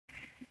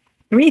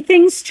Three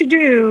things to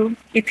do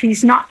if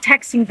he's not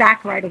texting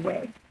back right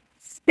away.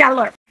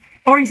 Stellar.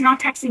 Or he's not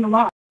texting a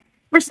lot.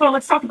 First of all,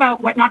 let's talk about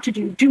what not to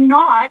do. Do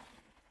not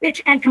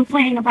bitch and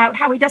complain about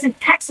how he doesn't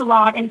text a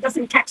lot and he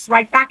doesn't text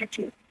right back at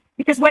you.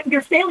 Because what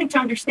you're failing to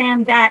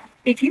understand that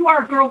if you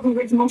are a girl who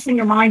is mostly in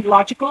your mind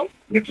logical,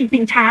 you're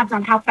keeping tabs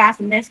on how fast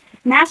and this,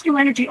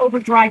 masculine energy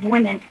overdrive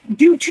women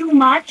do too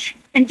much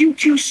and do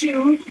too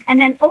soon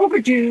and then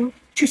overdo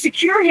to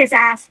secure his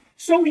ass,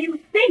 so you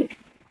think.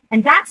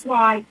 And that's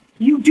why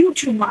you do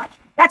too much.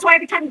 That's why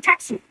every time you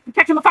text him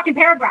a fucking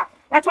paragraph.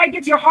 That's why he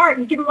gives your heart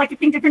and you give him like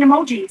 15 different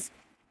emojis.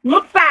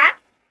 Look back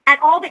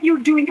at all that you're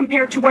doing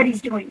compared to what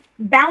he's doing.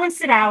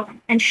 Balance it out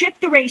and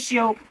shift the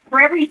ratio.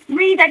 For every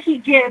 3 that he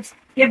gives,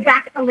 give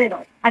back a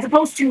little. As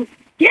opposed to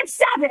give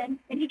 7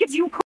 and he gives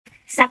you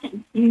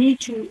 7. You need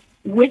to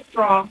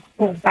withdraw,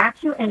 go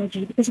back your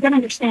energy, because you're going to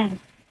understand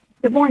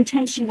the more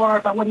intense you are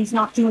about what he's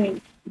not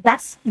doing,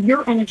 that's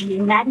your energy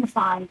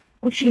magnified,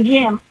 pushing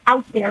him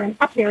out there and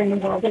up there in the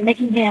world and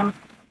making him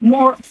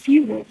more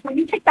fuel. When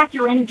you take back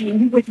your energy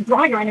and you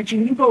withdraw your energy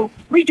and you go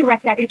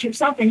redirect that into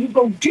yourself and you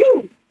go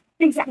do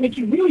things that make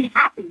you really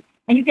happy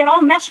and you get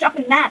all messed up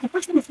in that, the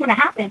first thing that's going to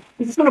happen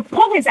is it's going to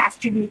pull his ass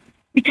to you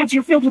because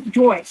you're filled with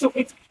joy. So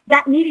it's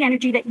that needy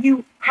energy that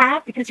you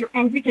have because you're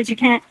angry, because you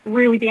can't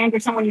really be angry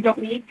at someone you don't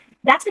need.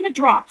 That's going to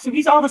drop. So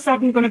he's all of a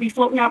sudden going to be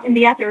floating out in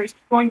the ethers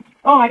going,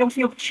 oh, I don't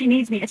feel she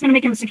needs me. It's going to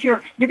make him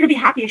insecure. You're going to be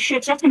happy as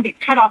shit. So that's going to be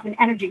cut off in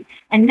energy.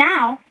 And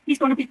now he's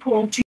going to be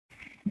pulled to.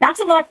 That's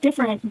a lot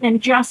different than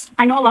just,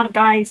 I know a lot of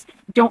guys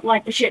don't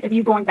like the shit of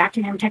you going back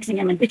to him, texting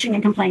him and bitching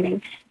and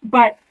complaining.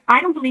 But I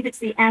don't believe it's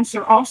the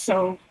answer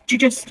also to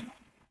just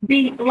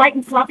be light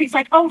and fluffy. It's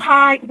like, oh,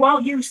 hi,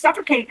 well, you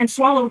suffocate and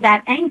swallow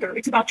that anger.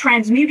 It's about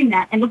transmuting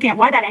that and looking at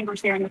why that anger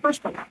is there in the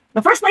first place.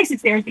 The first place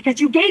it's there is because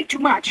you gave too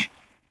much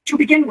to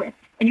begin with.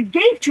 And you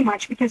gave too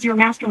much because you're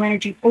masculine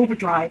energy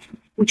overdrive,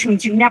 which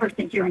means you never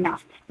think you're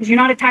enough. Because you're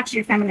not attached to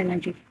your feminine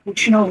energy,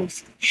 which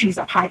knows she's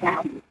of high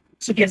value.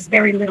 So gives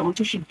very little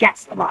until she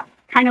gets a lot.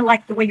 Kind of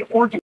like the way your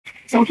organ.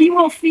 So he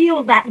will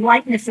feel that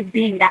lightness of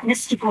being, that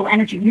mystical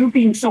energy, you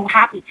being so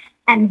happy.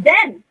 And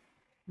then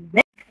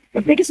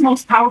the biggest,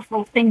 most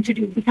powerful thing to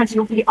do, because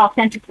you'll be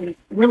authentically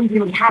really,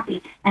 really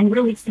happy and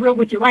really thrilled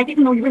with your life,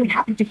 even though you're really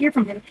happy to hear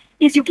from him,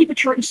 is you'll keep it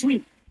short and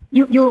sweet.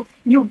 You'll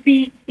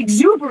be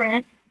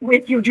exuberant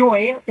with your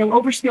joy.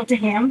 It'll overspill to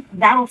him.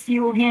 That'll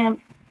fuel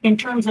him in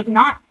terms of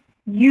not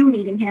you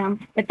needing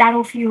him, but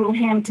that'll fuel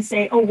him to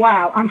say, oh,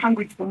 wow, I'm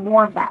hungry for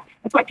more of that.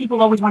 That's why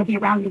people always want to be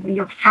around you when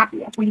you're happy.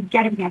 That's why you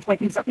get everything. That's why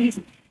things are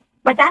easy.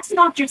 But that's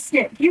not just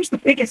it. Here's the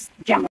biggest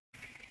gem.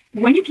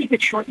 When you keep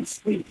it short and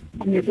sweet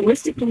and you're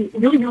realistically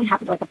really, really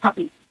happy like a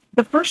puppy,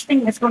 the first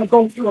thing that's going to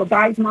go through a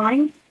guy's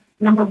mind,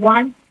 number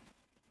 1,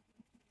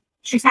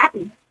 she's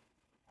happy.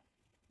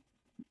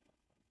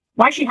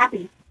 Why is she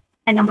happy?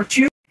 And number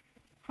 2,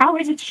 how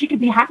is it she could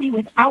be happy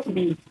without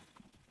me?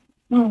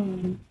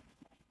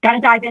 Got to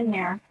dive in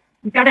there.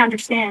 You've got to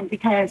understand,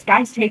 because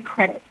guys take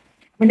credit.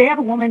 When they have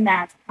a woman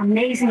that's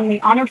amazingly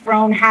on her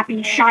throne,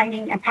 happy,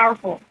 shining, and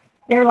powerful,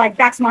 they're like,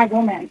 that's my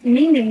woman.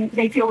 Meaning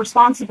they feel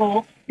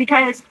responsible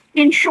because,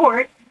 in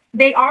short,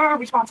 they are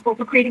responsible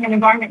for creating an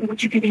environment in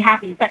which you can be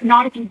happy, but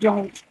not if you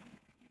don't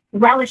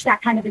relish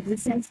that kind of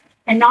existence,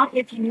 and not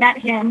if you met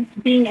him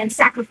being in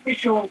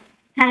sacrificial,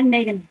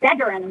 handmaid, and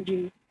beggar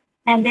energy.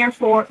 And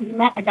therefore, you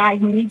met a guy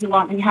who needs a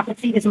lot, and you have to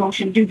feed his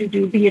emotion, be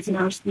his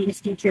nurse, be his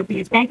teacher, be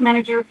his bank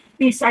manager,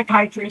 be his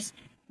psychiatrist,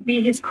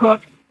 be his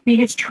cook, be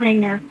his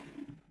trainer,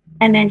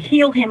 and then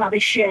heal him of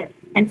his shit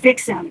and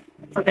fix him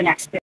for the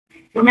next bit.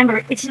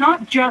 Remember, it's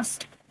not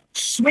just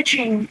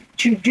switching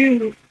to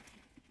do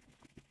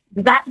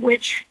that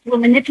which will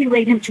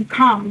manipulate him to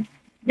come.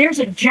 There's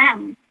a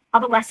gem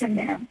of a lesson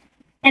there,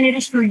 and it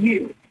is for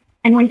you.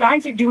 And when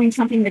guys are doing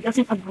something that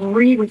doesn't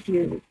agree with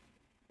you,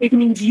 it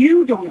means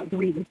you don't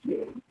agree with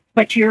you,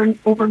 but you're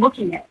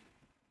overlooking it.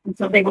 And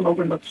so they will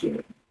overlook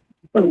you.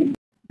 Boom.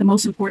 The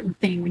most important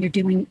thing when you're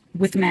dealing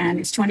with man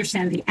is to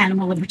understand the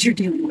animal of which you're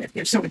dealing with.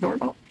 They're so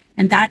adorable.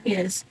 And that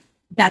is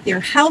that their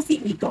healthy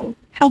ego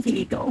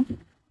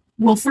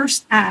will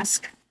first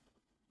ask,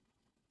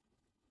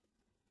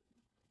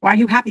 why are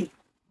you happy?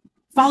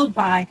 Followed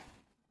by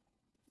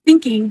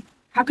thinking,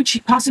 how could she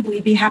possibly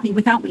be happy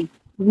without me?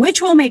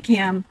 Which will make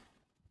him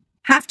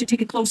have to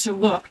take a closer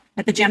look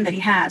at the gem that he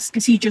has,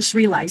 because he just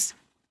realized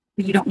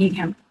that you don't need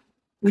him,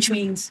 which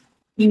means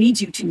he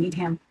needs you to need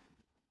him.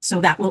 So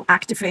that will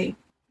activate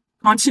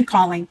constant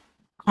calling,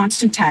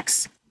 constant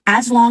texts,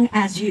 as long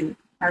as you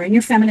are in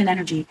your feminine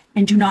energy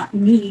and do not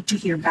need to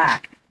hear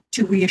back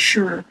to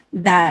reassure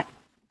that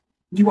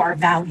you are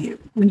value.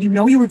 When you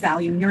know you are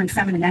value and you're in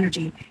feminine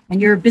energy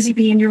and you're busy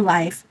being your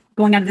life,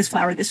 going out of this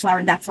flower,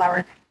 and that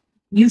flower,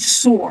 you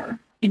soar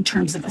in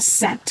terms of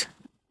ascent.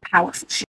 Powerful shit.